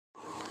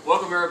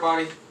Welcome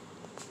everybody.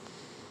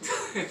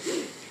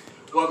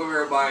 Welcome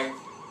everybody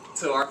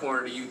to our corner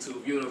of the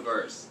YouTube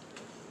universe.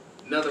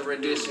 Another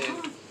rendition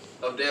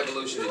of the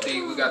Evolution of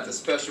D. We got the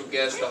special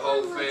guests, the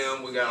whole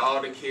fam. We got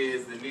all the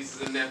kids, the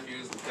nieces and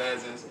nephews, the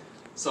cousins.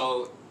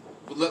 So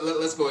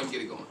let's go ahead and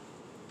get it going.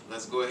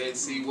 Let's go ahead and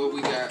see what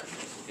we got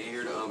in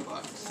here to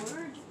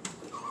unbox.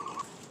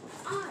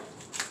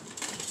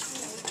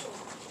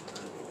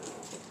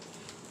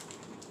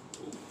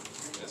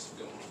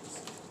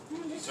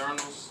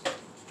 Eternals.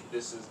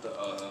 This is the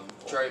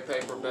trade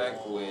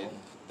paperback with,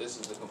 this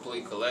is the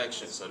complete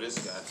collection, so this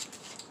got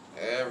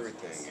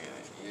everything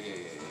in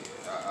it.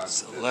 Yeah.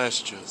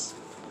 Celestials.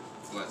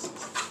 Blessings.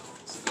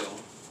 Let's go.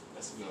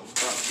 Let's go. About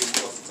to get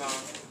close to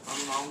time.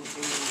 I'm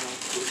school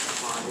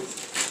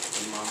supplies.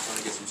 I'm trying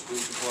to get some school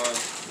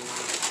supplies.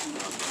 I'm going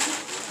to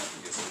have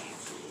to get some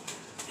food.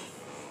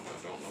 I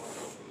don't know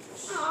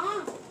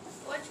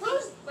what that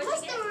is.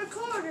 What's the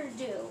recorder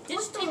do?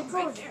 What's the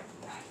recorder?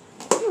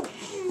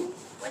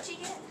 What'd you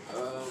get?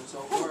 So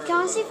far,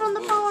 Can I see from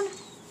the phone?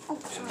 Oh,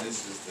 and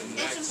this is the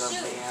Get some next.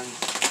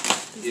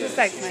 shoes. Yeah, It's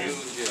like some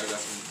shoes. Yeah, I got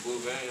some blue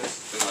Vans.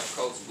 They like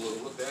Coach Blue.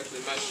 Look, they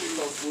actually match your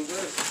Coach Blue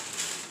dress.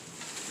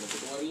 Look at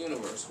the way the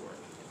universe works.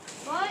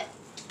 What?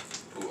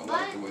 Ooh, I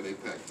like the way they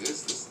pack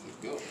this. This is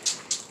good.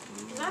 Is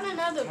that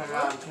another book?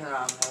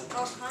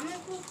 Or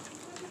comic book?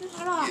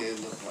 Shut up. Yeah, it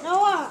looks like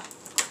Noah!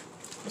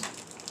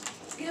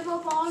 Give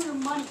up all your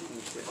money.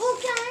 Oh,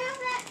 can I have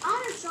that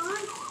honor,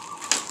 Sean?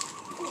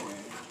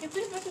 What's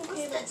this?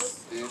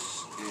 This is.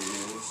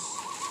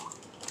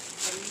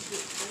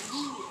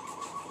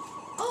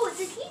 Oh, it's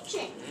a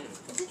keychain.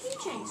 It's a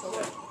keychain. So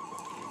what?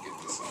 Get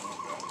this on.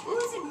 Ooh,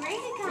 it's a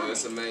graded comic. Well,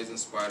 it's Amazing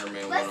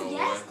Spider-Man Let's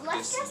 101.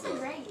 guess This the is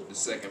grade. the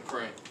second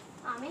print.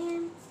 Aw,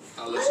 man.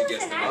 I'll let you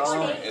guess the next Ooh,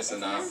 print. it's It's a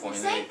 9.8.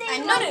 Same thing I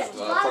know like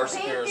that. First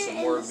appearance of and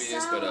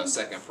Morbius, but sound,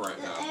 second print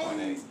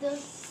 9.8.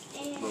 A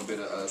little bit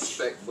of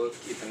spec book,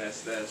 keeping that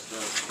stashed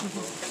up. A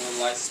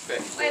little light spec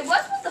book. Wait,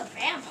 what's with the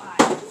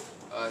vampire?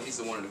 He's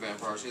the one of the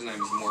vampires. His name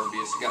is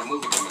Morbius. He got a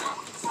movie coming out.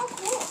 Oh,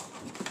 cool.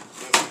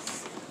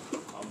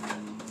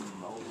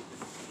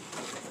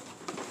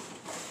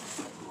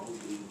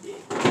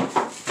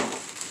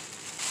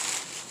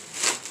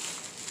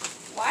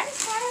 Why does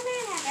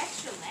Spider-Man have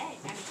extra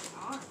legs? I mean,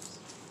 arms.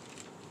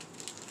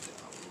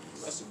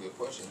 That's a good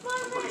question.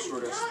 I'm pretty sure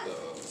that's the.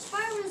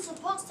 Spider-Man's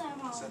supposed to have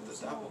arms. Is that the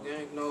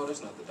doppelganger? No,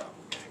 that's not the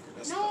doppelganger.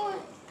 That's No,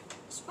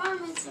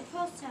 Spider-Man's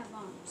supposed to have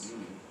arms.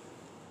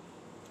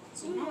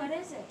 What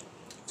is it?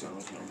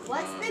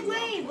 What's the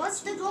grade? What's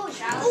the goal?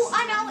 That Oh, was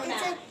I know.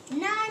 It's a 9.2.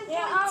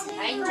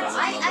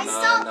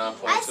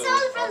 I saw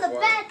it from the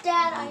back,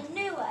 Dad. I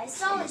knew. I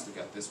saw it.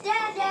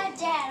 Dad.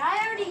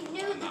 I already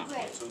knew the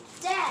grade.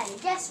 Dad,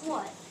 guess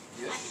what?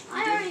 Yes.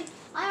 I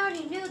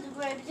already knew the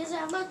grade because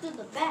I looked at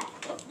the back.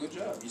 Oh, good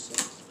job. You said.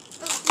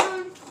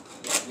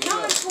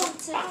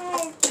 9.2.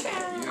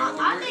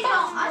 I think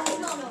I'll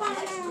know the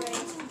next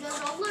grades because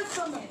I'll look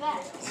from the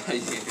back.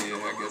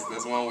 Yeah, I guess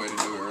that's one way to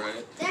do it,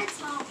 right?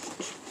 That's how.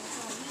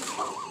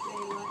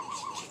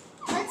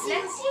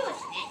 Let's see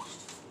what's next.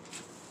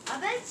 I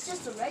bet it's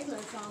just a regular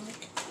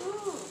comic.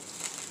 Ooh.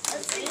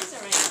 It is a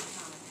regular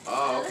comic.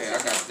 Oh, okay. I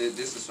got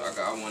this. I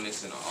won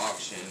this in an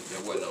auction.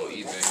 That wasn't on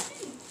eBay.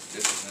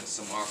 This is in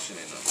some auction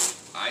in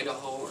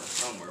Idaho or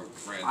somewhere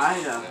random.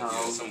 Idaho.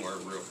 Yeah, somewhere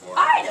real far.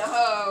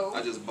 Idaho.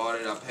 I just bought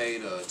it. I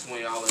paid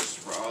 $20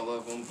 for all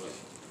of them, but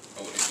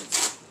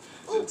it's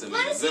to me.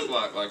 Let us see.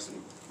 Ziploc like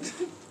some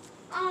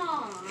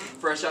Aww.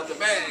 fresh out the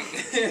bag.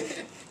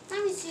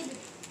 Let me see the.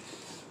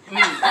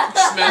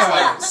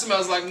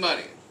 Smells like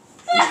money.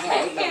 No,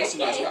 it's a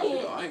nice copy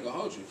though. I ain't gonna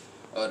hold you.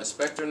 The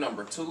Spectre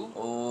 #2.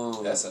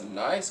 Oh. That's a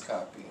nice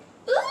copy.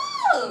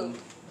 Ooh.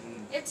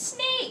 It's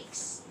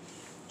snakes.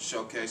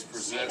 Showcase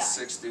presents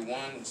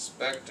 61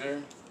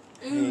 Spectre.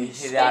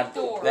 See that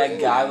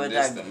guy with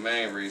That's that. the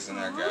main reason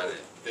I got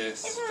it.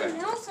 This It's Spectre.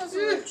 an else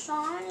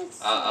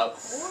electronics.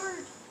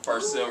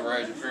 First Silver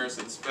Age appearance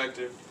of the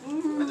Spectre. I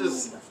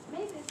just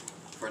Maybe.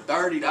 for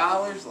 $30,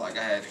 like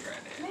I had to grab that.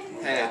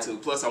 Had to.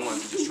 Plus I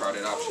wanted to just try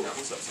that option out.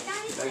 What's up, son?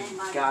 The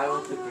guy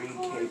with the green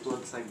cape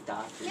looks like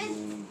Dr.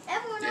 Doom.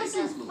 Everyone Yeah, else he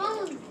has does look like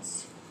Dr. Doom.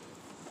 phones.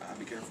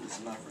 Be careful, it's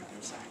a knife right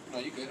there. Sorry. No,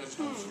 you good. I just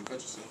don't want you to cut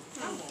yourself.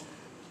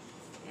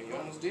 And you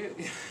almost did.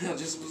 I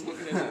just was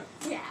looking at that.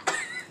 Yeah.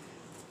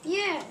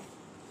 Yeah.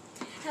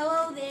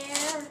 Hello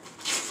there.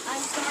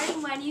 I'm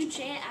starting a new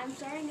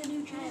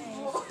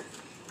channel.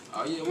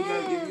 Oh yeah, we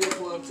gotta give you a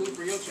plug too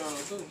for your channel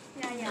too.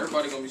 Yeah.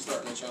 Everybody gonna be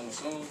starting their channel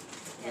soon.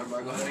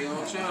 Everybody gonna have their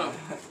own channel.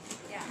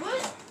 Yeah.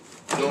 What?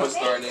 Noah's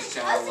starting his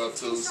channel up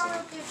too. So.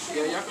 Start your Yeah,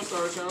 channel. y'all can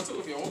start a channel too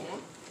if you want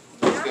one.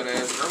 Just gotta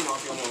ask grandma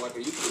if you want like a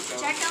YouTube channel.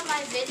 Check out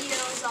my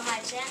videos on my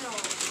channel.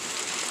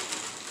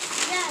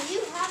 Yeah, you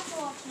have to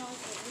watch my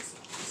things.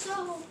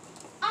 So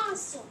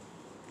awesome.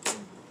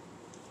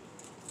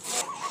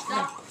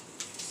 Stop.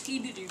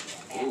 Skee-doo-doo.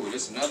 Ooh,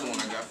 this is another one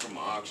I got from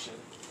an auction.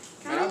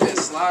 Man, I've been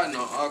sliding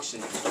on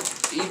auction.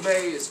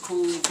 eBay is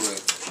cool,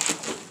 but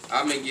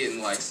I've been getting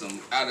like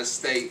some out of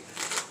state.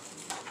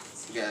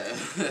 Yeah,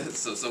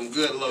 so some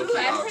good low key Ooh,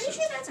 I'm pretty auctions.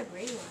 sure that's a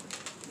great one.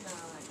 No,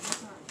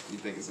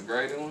 think it's a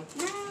graded one?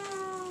 No.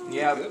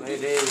 Yeah,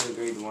 it is a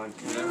grade 1.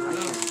 Cause Never I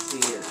know. can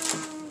see it.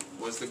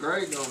 What's the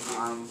grade gonna be?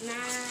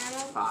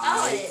 5.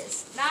 Oh, it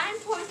is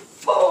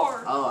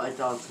 9.4. Oh, I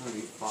thought it was gonna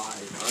be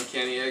 5.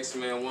 Uncanny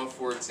X-Men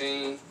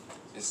 114.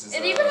 This is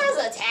It even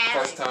has a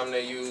tag. first time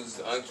they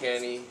used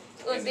Uncanny.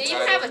 Look, in they the even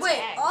title. have a Wait,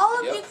 tag. all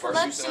of Yep, your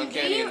first use collection, do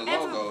Uncanny in you the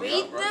ever logo. read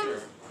Yep, right them?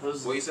 there.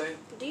 Who's What you say?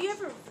 Do you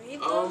ever read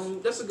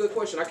those? That's a good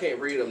question. I can't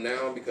read them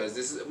now because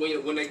this is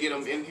when they get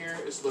them in here.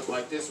 It's look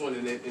like this one,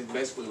 and it's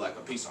basically like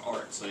a piece of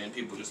art. So then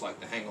people just like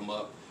to hang them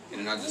up, and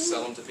then I just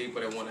sell them to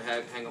people that want to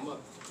hang them up.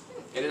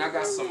 And then I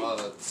got some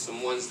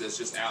ones that's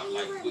just out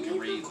like we can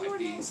read like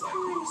these, like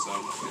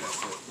some. Yeah,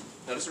 so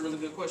that's a really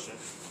good question.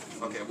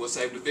 Okay, we'll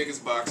save the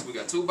biggest box. We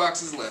got 2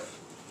 boxes left.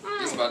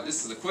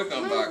 This is a quick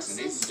unboxing.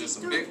 These are just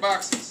some big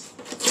boxes.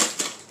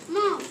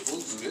 Mom.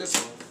 We'll do this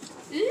one.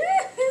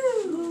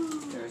 Ooh.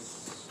 There's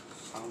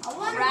some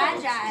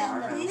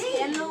Fragile.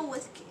 Handle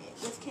with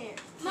care.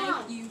 Mom.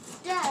 Thank you.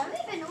 Dad,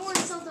 we've been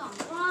ordering something on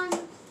Prime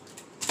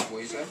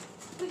What you say?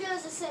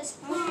 because it says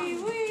Yeah, Prime.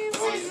 it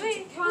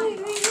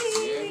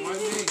might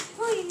be.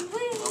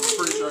 I'm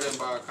pretty sure they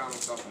buy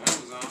comics off of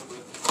Amazon,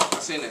 but I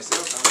seen that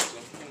sale comics. So,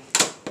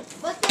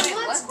 But then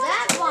what's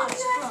that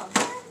box from?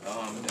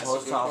 that's a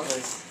Post good office.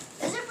 question.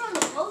 Is it from the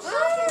post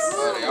office?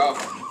 Oh, they all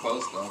from the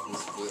post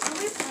office, but Can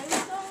we play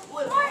with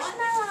those?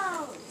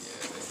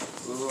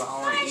 Marshmallows. Ooh, I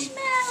want to eat.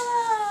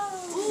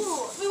 Marshmallows. Ooh.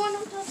 We want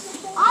them to touch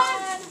the I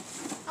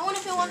want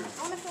to feel one. I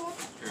want to feel one.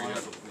 here you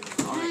have to play.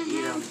 I want to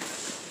eat them.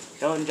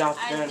 Don't drop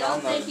I them don't on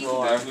the think you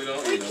floor. Definitely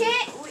don't We eat them.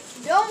 can't. We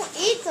don't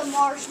eat the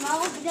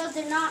marshmallows because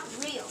they're not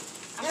real.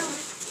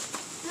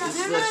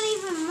 They're not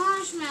even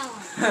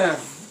marshmallows.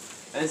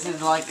 This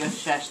is like a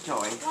chef's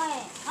toy. Wait,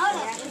 hold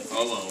on.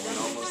 Hold on, we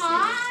almost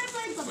I want to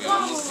play the We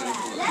bubble almost wrap.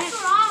 finished. That's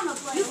what I want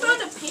to play. You with. found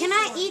a pink Can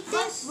I one. eat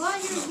this? Well,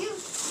 No. you.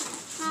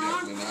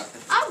 Definitely not.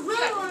 I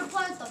really want to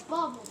play with the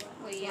bubble wrap.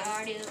 Wait, you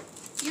already.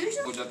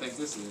 Usually. What y'all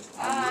think this is?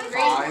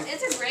 Graded.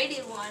 It's a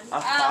graded one. A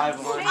 5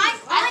 one. I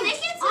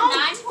think it's a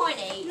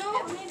 9.8. No,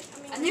 I think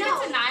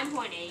it's a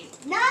 9.8.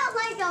 not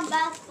like on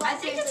basketball. I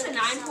think it's a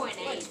 9.8.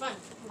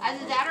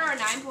 Either that or a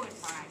 9.5.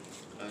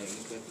 Hey,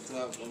 look at the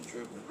top, I'm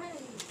tripping.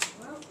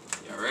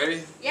 Y'all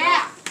ready?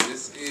 Yeah.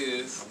 This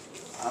is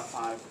A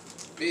 5.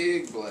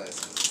 Big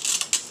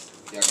Blast.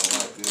 Y'all gonna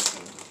like this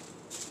one.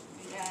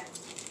 Yeah.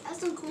 That's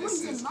some cool This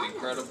ones is in mine.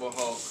 Incredible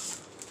Hulk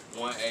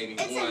 181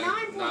 It's a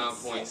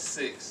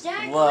 9.6.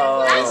 Jack,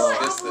 Whoa.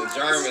 This is the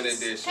German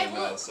edition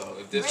though, so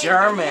if this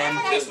German.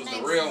 this was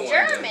the real one.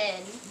 then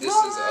German. This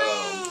is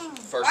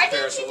first Why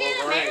appearance didn't of you get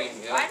Wolverine.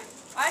 American? Yeah.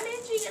 Why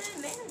didn't you get an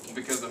American?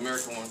 Because the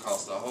American one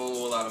costs a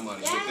whole lot of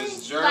money. But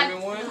this Daddy,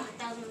 German one,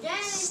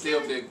 Daddy,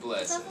 still Big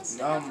Blessing.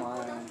 No,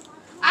 man.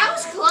 I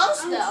was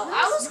close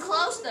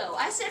though.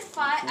 I said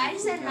 5. I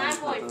said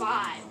 9.5.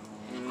 I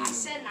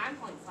said 9.5.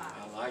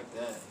 I like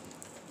that.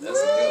 That's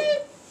a good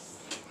one.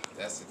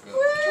 That's a good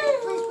one.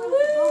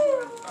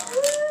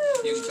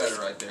 Alright. You can cut it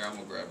right there. I'm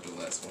gonna grab the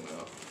last one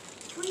out.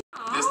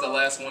 This is the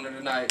last one of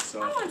the night, I so.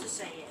 wanted to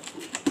say it.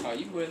 Oh,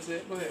 you go ahead and say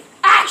it. Go ahead.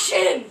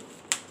 Action!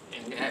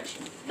 In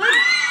action.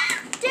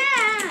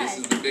 Dad, This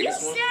is the you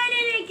biggest one. said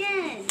it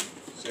again.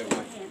 Say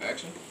what?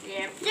 Action?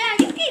 Yeah. Dad,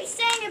 you keep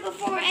saying it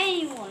before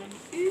anyone.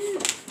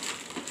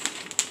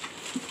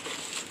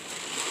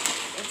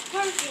 It's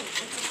perfect.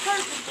 It's a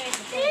perfect day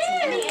for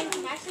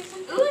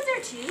Ooh, is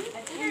there 2?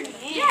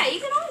 Yeah, you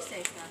can always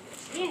say stuff.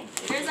 Yeah.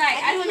 There's like,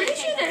 I'm pretty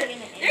sure there's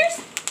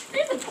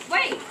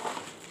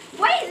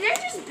wait, there's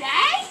just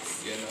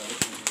bags? Yeah, no,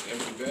 this is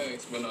empty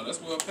bags. But no,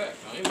 that's well packed.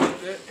 I ain't like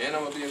that. And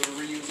I'm gonna be able to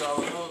reuse all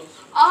of those.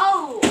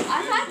 Oh, I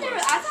thought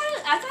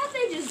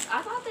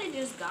they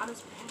just got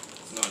us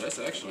bags. No, that's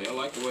actually, I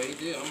like the way he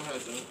did. I'm gonna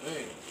have to,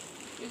 hey.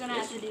 You're gonna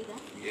have to do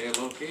that. Yeah,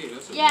 low key.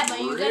 That's a Yeah, but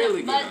you're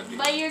really gonna, good idea.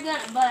 but you're gonna,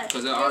 but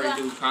Because I you're already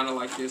gonna- do kind of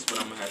like this, but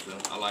I'm gonna have to.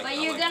 But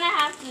you're gonna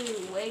have to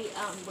wait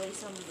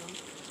some of them.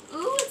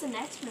 Ooh, it's an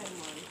X-Men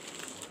one.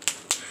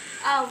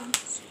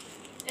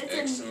 It's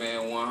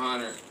X-Men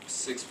 100,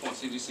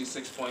 CGC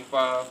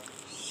 6.5.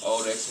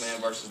 Old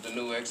X-Men versus the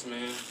new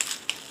X-Men.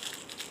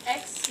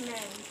 X-Men.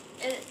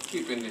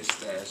 Keeping this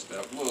stashed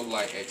up. We'll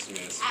like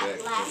X-Men At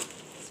spec. last.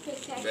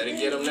 Spectacular. Better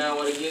get them now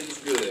when it gets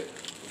good.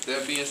 With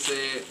that being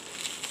said,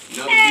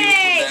 another Hey,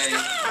 beautiful day.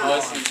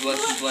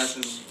 stop.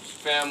 Blessings,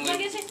 family. Can I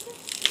get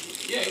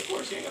Yeah, of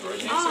course. You ain't got to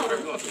raise your hand. Say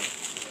whatever you want to.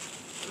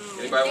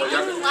 Anybody want Thank you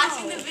for y'all?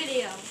 watching the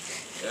video.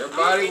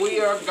 Everybody, we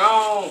are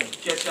gone.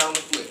 Catch y'all on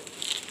the flip.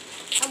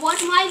 And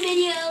watch my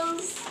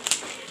videos.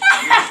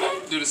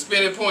 Do the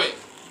spinning point.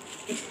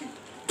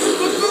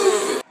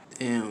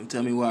 Damn,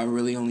 tell me why I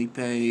really only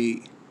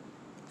paid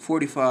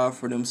 $45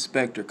 for them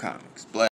Spectre comics. Black.